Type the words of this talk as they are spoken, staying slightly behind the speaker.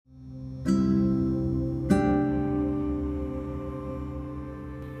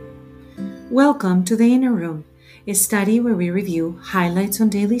Welcome to the Inner Room, a study where we review highlights on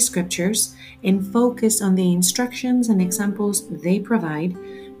daily scriptures and focus on the instructions and examples they provide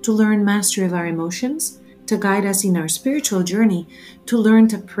to learn mastery of our emotions, to guide us in our spiritual journey, to learn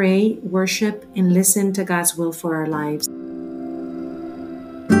to pray, worship, and listen to God's will for our lives.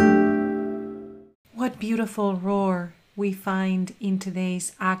 What beautiful roar we find in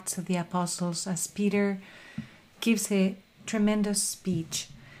today's Acts of the Apostles as Peter gives a tremendous speech.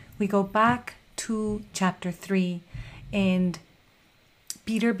 We go back to chapter 3, and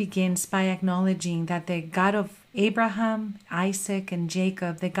Peter begins by acknowledging that the God of Abraham, Isaac, and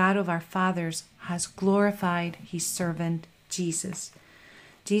Jacob, the God of our fathers, has glorified his servant Jesus.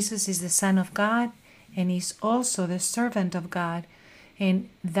 Jesus is the Son of God, and he's also the servant of God, and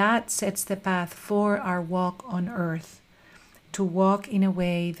that sets the path for our walk on earth, to walk in a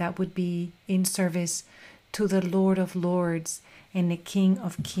way that would be in service to the Lord of Lords and the King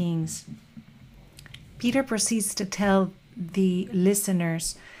of Kings. Peter proceeds to tell the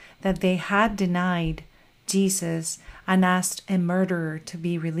listeners that they had denied Jesus and asked a murderer to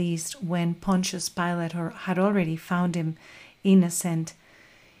be released when Pontius Pilate had already found him innocent.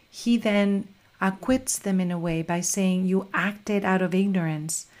 He then acquits them in a way by saying, "You acted out of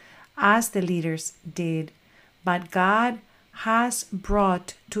ignorance, as the leaders did, but God has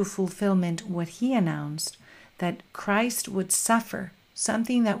brought to fulfillment what he announced, that Christ would suffer,"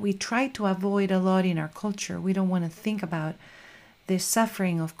 something that we try to avoid a lot in our culture. We don't want to think about the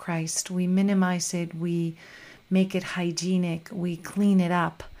suffering of Christ. We minimize it, we make it hygienic, we clean it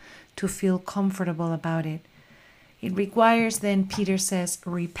up to feel comfortable about it. It requires then, Peter says,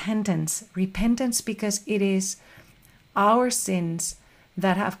 repentance. Repentance because it is our sins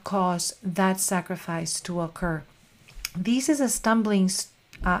that have caused that sacrifice to occur. This is a stumbling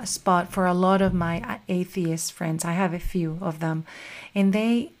spot for a lot of my atheist friends. I have a few of them, and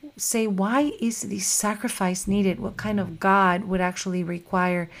they say, why is this sacrifice needed? What kind of God would actually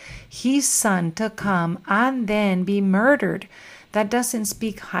require his son to come and then be murdered? That doesn't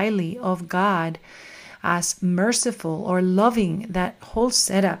speak highly of God as merciful or loving. That whole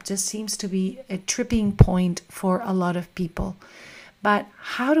setup just seems to be a tripping point for a lot of people. But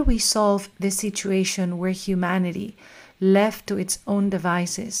how do we solve the situation where humanity, left to its own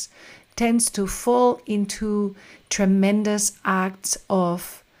devices, tends to fall into tremendous acts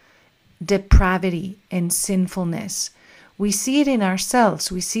of depravity and sinfulness? We see it in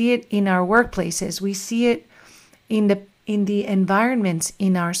ourselves, we see it in our workplaces, we see it in the environments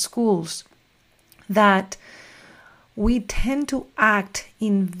in our schools, that we tend to act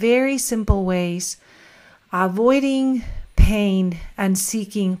in very simple ways, avoiding pain and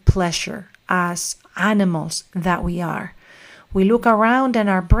seeking pleasure as animals that we are. We look around and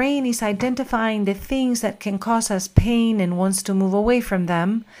our brain is identifying the things that can cause us pain and wants to move away from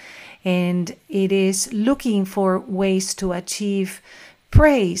them. And it is looking for ways to achieve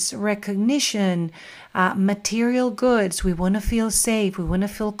praise, recognition, material goods. We want to feel safe. We want to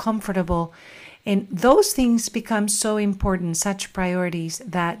feel comfortable. And those things become so important, such priorities,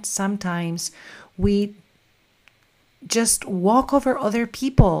 that sometimes we just walk over other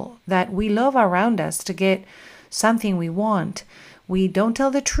people that we love around us to get something we want. We don't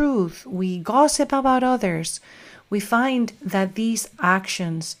tell the truth. We gossip about others. We find that these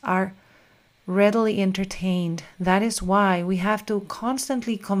actions are readily entertained. That is why we have to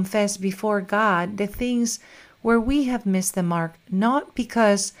constantly confess before God the things where we have missed the mark, not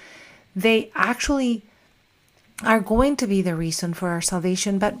because they actually are going to be the reason for our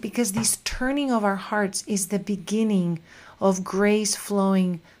salvation, but because this turning of our hearts is the beginning of grace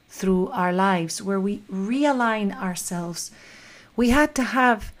flowing through our lives, where we realign ourselves. We had to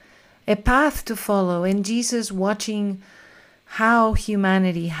have a path to follow, and Jesus, watching how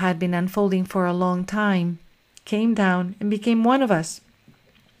humanity had been unfolding for a long time, came down and became one of us,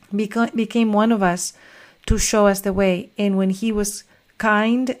 became one of us to show us the way. And when he was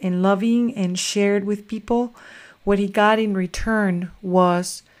kind and loving and shared with people, what he got in return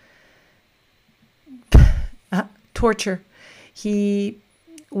was torture. He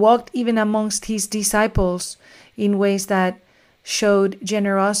walked even amongst his disciples in ways that showed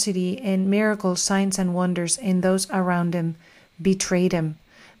generosity and miracles, signs and wonders, and those around him betrayed him.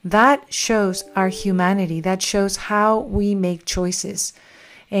 That shows our humanity. That shows how we make choices.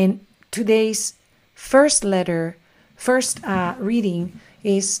 And today's first reading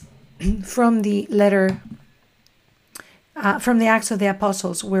is from the letter from the Acts of the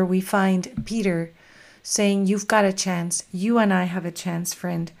Apostles, where we find Peter saying, "You've got a chance. You and I have a chance,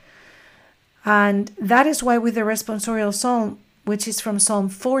 friend." And that is why with the responsorial psalm, which is from Psalm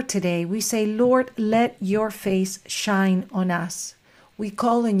 4 today, we say, "Lord, let your face shine on us." We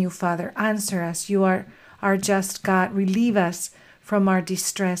call on you, Father. Answer us. You are our just God. Relieve us from our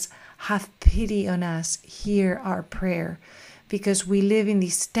distress. Have pity on us. Hear our prayer. Because we live in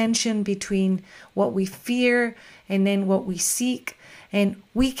this tension between what we fear and then what we seek. And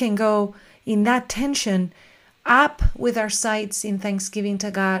we can go in that tension up with our sights in thanksgiving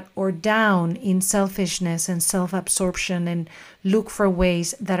to God, or down in selfishness and self-absorption, and look for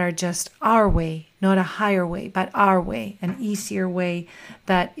ways that are just our way, not a higher way, but our way, an easier way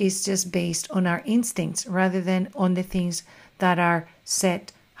that is just based on our instincts rather than on the things that are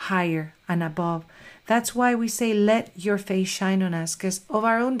set higher and above. That's why we say, let your face shine on us, because of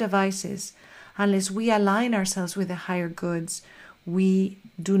our own devices, unless we align ourselves with the higher goods, we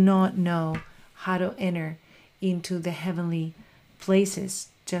do not know how to enter into the heavenly places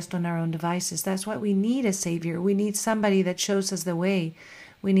just on our own devices. That's why we need a Savior. We need somebody that shows us the way.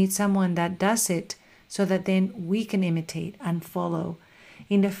 We need someone that does it so that then we can imitate and follow.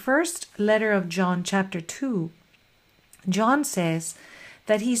 In the first letter of John, chapter 2, John says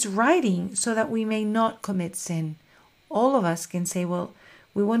that he's writing so that we may not commit sin. All of us can say, well,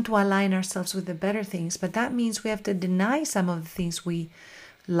 we want to align ourselves with the better things, but that means we have to deny some of the things we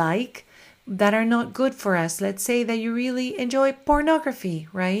like that are not good for us. Let's say that you really enjoy pornography,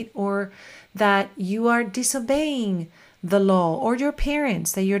 right? Or that you are disobeying the law, or your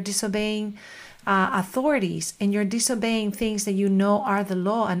parents, that you're disobeying authorities, and you're disobeying things that you know are the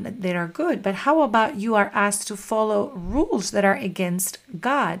law and that are good. But how about you are asked to follow rules that are against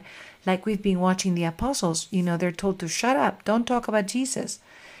God? Like we've been watching the apostles, they're told to shut up, don't talk about Jesus.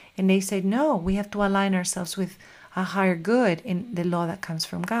 And they said, no, we have to align ourselves with a higher good in the law that comes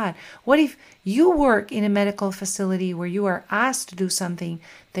from God. What if you work in a medical facility where you are asked to do something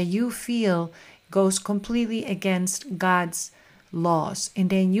that you feel goes completely against God's laws, and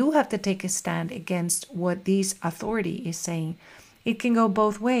then you have to take a stand against what this authority is saying? It can go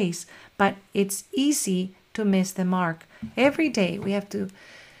both ways, but it's easy to miss the mark. Every day we have to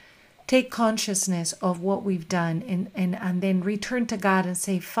take consciousness of what we've done and then return to God and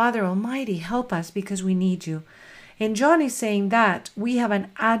say, Father Almighty, help us, because we need you. And John is saying that we have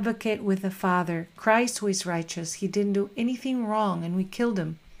an advocate with the Father, Christ, who is righteous. He didn't do anything wrong, and we killed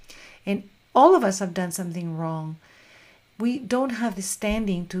him. And all of us have done something wrong. We don't have the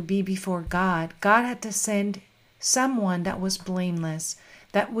standing to be before God. God had to send someone that was blameless,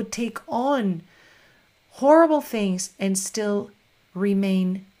 that would take on horrible things and still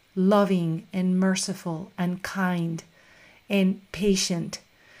remain loving and merciful and kind and patient.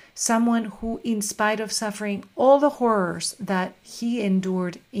 Someone who, in spite of suffering all the horrors that he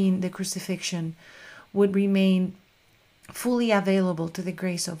endured in the crucifixion, would remain fully available to the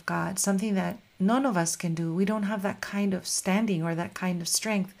grace of God, something that none of us can do. We don't have that kind of standing or that kind of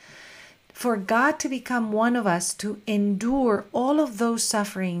strength. For God to become one of us, to endure all of those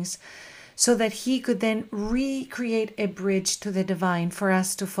sufferings so that he could then recreate a bridge to the divine for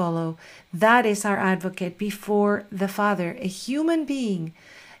us to follow, that is our advocate before the Father, a human being.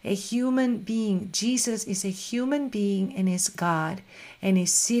 A human being. Jesus is a human being and is God, and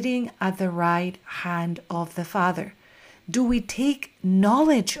is sitting at the right hand of the Father. Do we take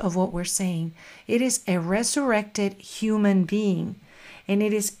knowledge of what we're saying? It is a resurrected human being, and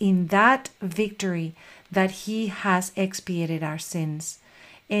it is in that victory that he has expiated our sins.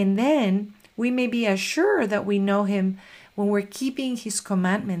 And then we may be assured that we know him when we're keeping his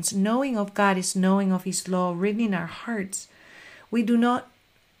commandments. Knowing of God is knowing of his law written in our hearts. We do not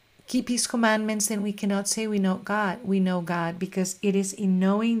keep his commandments, then we cannot say we know God. We know God because it is in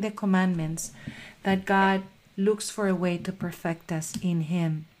knowing the commandments that God looks for a way to perfect us in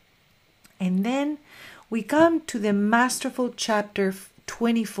him. And then we come to the masterful chapter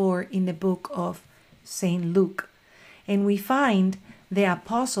 24 in the book of St. Luke. And we find the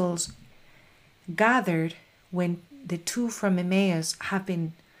apostles gathered when the two from Emmaus have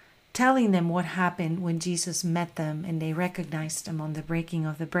been telling them what happened when Jesus met them and they recognized him on the breaking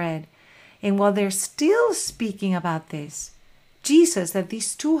of the bread. And while they're still speaking about this, Jesus, that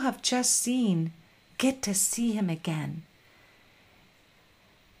these two have just seen, get to see him again.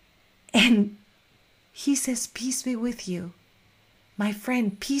 And he says, peace be with you. My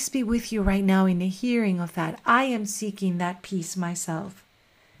friend, peace be with you right now in the hearing of that. I am seeking that peace myself.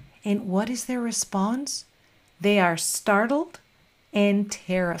 And what is their response? They are startled and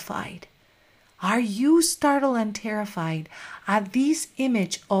terrified. Are you startled and terrified at this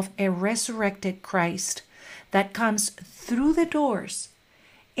image of a resurrected Christ that comes through the doors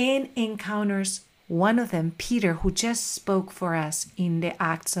and encounters one of them, Peter, who just spoke for us in the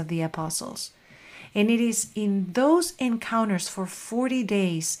Acts of the Apostles? And it is in those encounters for 40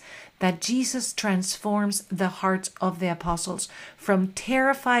 days that Jesus transforms the hearts of the apostles from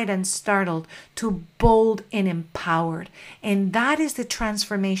terrified and startled to bold and empowered. And that is the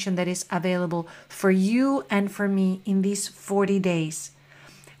transformation that is available for you and for me in these 40 days.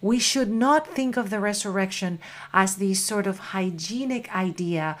 We should not think of the resurrection as this sort of hygienic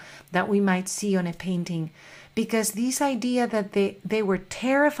idea that we might see on a painting, because this idea that they were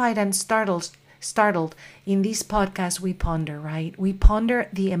terrified and startled in this podcast, we ponder, right? We ponder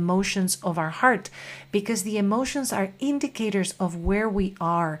the emotions of our heart, because the emotions are indicators of where we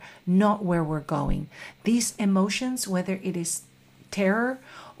are, not where we're going. These emotions, whether it is terror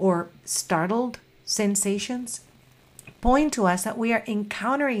or startled sensations, point to us that we are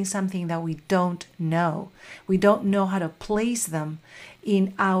encountering something that we don't know. We don't know how to place them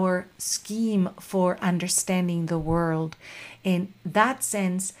in our scheme for understanding the world. And that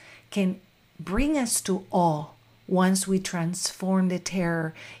sense can bring us to awe once we transform the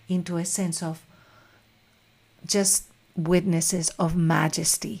terror into a sense of just witnesses of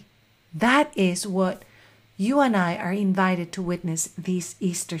majesty. That is what you and I are invited to witness this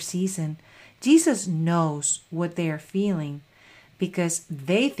Easter season. Jesus knows what they are feeling because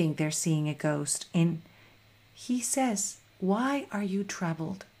they think they're seeing a ghost. And he says, "Why are you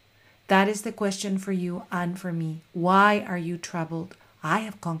troubled?" That is the question for you and for me. Why are you troubled? I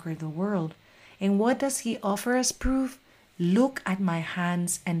have conquered the world. And what does he offer as proof? Look at my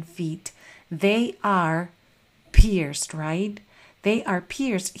hands and feet. They are pierced, right? They are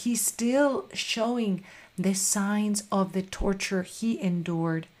pierced. He's still showing the signs of the torture he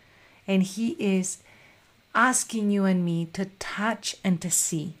endured. And he is asking you and me to touch and to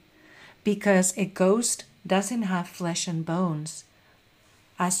see. Because a ghost doesn't have flesh and bones.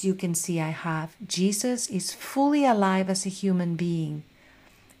 As you can see, I have. Jesus is fully alive as a human being.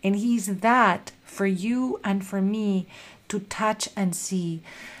 And he's that for you and for me to touch and see.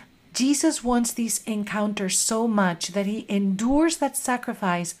 Jesus wants this encounter so much that he endures that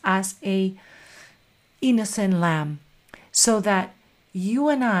sacrifice as a innocent lamb, so that you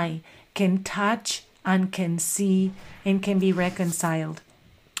and I can touch and can see and can be reconciled.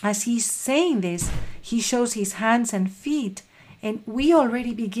 As he's saying this, he shows his hands and feet, and we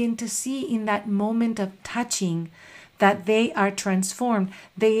already begin to see in that moment of touching that they are transformed.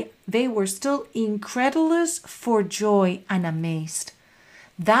 They were still incredulous for joy and amazed.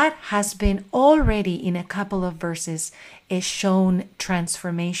 That has been already in a couple of verses a shown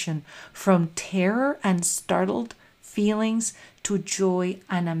transformation from terror and startled feelings to joy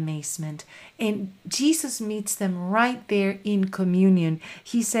and amazement. And Jesus meets them right there in communion.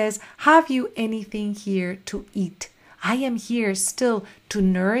 He says, "Have you anything here to eat? I am here still to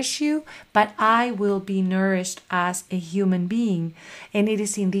nourish you, but I will be nourished as a human being." And it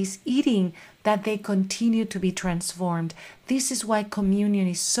is in this eating that they continue to be transformed. This is why communion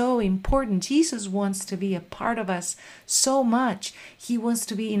is so important. Jesus wants to be a part of us so much. He wants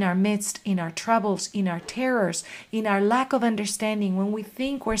to be in our midst, in our troubles, in our terrors, in our lack of understanding, when we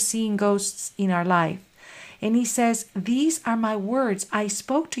think we're seeing ghosts in our life. And he says, "These are my words I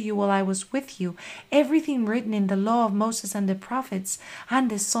spoke to you while I was with you. Everything written in the law of Moses and the prophets and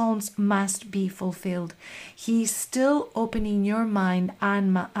the Psalms must be fulfilled." He's still opening your mind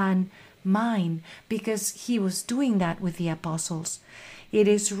and mine, because he was doing that with the apostles. It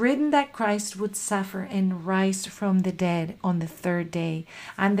is written that Christ would suffer and rise from the dead on the third day,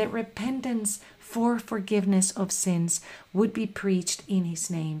 and that repentance for forgiveness of sins would be preached in his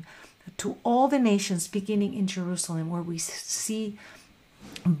name to all the nations, beginning in Jerusalem, where we see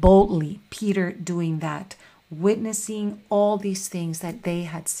boldly Peter doing that, witnessing all these things that they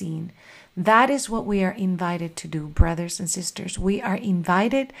had seen. That is what we are invited to do, brothers and sisters. We are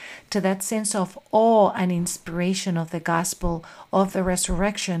invited to that sense of awe and inspiration of the gospel of the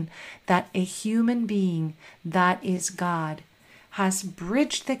resurrection, that a human being, that is God, has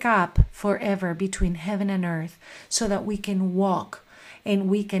bridged the gap forever between heaven and earth, so that we can walk and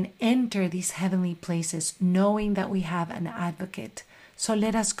we can enter these heavenly places knowing that we have an advocate. So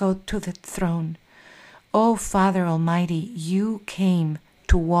let us go to the throne. Oh, Father Almighty, you came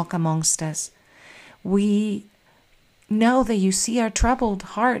to walk amongst us. We know that you see our troubled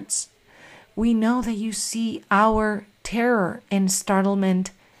hearts. We know that you see our terror and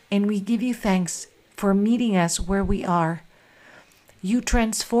startlement, and we give you thanks for meeting us where we are. You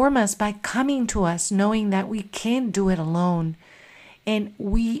transform us by coming to us, knowing that we can't do it alone. And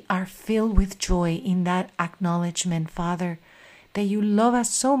we are filled with joy in that acknowledgement, Father, that you love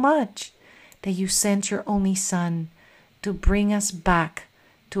us so much, that you sent your only Son to bring us back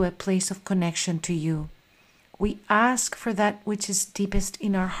to a place of connection to you. We ask for that which is deepest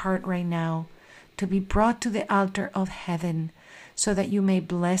in our heart right now, to be brought to the altar of heaven so that you may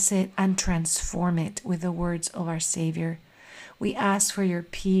bless it and transform it with the words of our Savior. We ask for your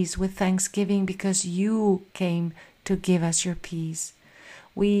peace with thanksgiving because you came to give us your peace.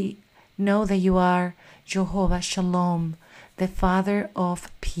 We know that you are Jehovah Shalom, the Father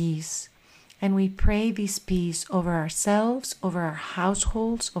of peace. And we pray this peace over ourselves, over our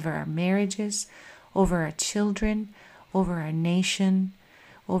households, over our marriages, over our children, over our nation,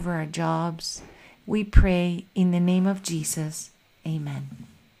 over our jobs. We pray in the name of Jesus. Amen.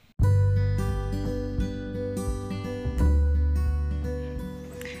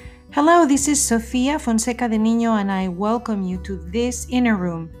 Hello, this is Sofia Fonseca de Niño, and I welcome you to this Inner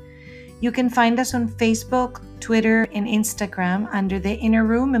Room. You can find us on Facebook, Twitter, and Instagram under the Inner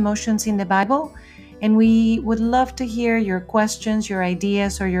Room, Emotions in the Bible, and we would love to hear your questions, your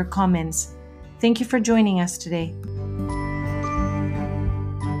ideas, or your comments. Thank you for joining us today.